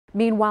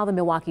Meanwhile, the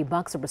Milwaukee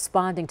Bucks are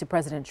responding to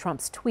President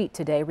Trump's tweet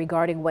today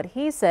regarding what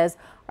he says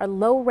are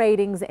low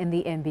ratings in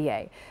the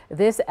NBA.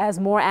 This as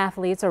more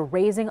athletes are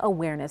raising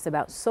awareness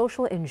about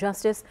social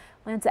injustice.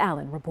 Lance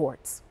Allen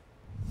reports.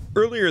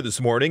 Earlier this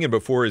morning and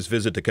before his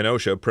visit to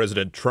Kenosha,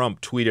 President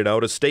Trump tweeted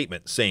out a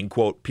statement saying,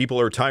 quote, "People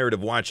are tired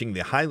of watching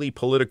the highly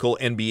political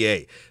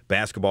NBA.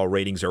 Basketball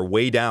ratings are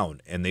way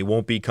down and they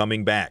won't be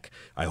coming back.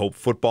 I hope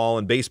football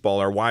and baseball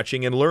are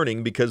watching and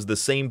learning because the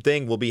same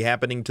thing will be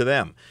happening to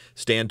them.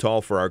 Stand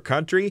tall for our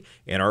country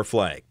and our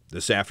flag."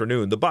 This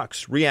afternoon, the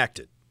Bucks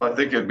reacted. I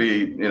think it'd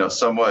be,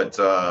 somewhat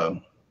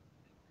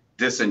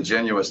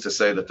disingenuous to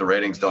say that the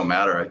ratings don't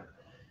matter.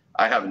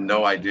 I have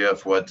no idea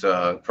if what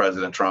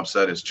President Trump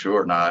said is true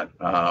or not.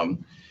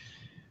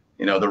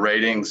 The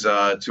ratings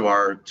to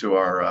our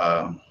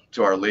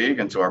league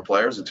and to our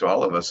players and to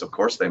all of us, of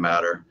course, they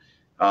matter.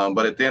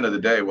 But at the end of the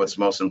day, what's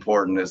most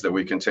important is that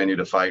we continue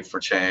to fight for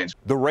change.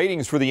 The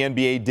ratings for the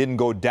NBA didn't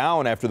go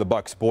down after the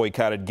Bucks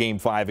boycotted Game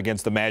 5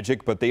 against the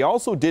Magic, but they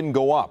also didn't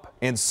go up.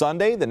 And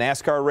Sunday, the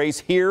NASCAR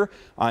race here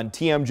on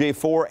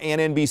TMJ4 and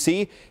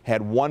NBC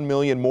had 1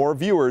 million more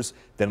viewers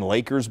than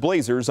Lakers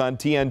Blazers on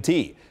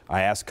TNT.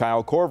 I asked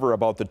Kyle Korver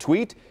about the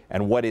tweet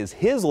and what is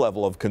his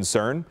level of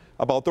concern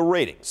about the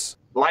ratings.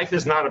 Life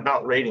is not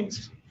about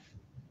ratings.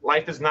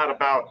 Life is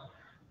about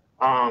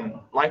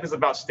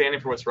standing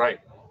for what's right.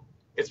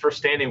 It's for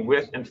standing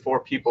with and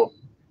for people.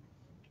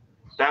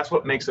 That's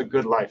what makes a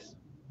good life.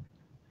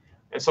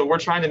 And so we're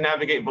trying to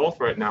navigate both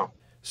right now.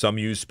 Some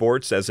use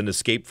sports as an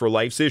escape for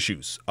life's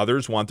issues.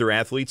 Others want their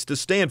athletes to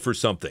stand for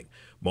something.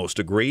 Most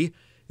agree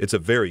it's a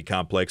very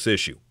complex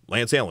issue.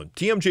 Lance Allen,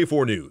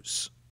 TMJ4 News.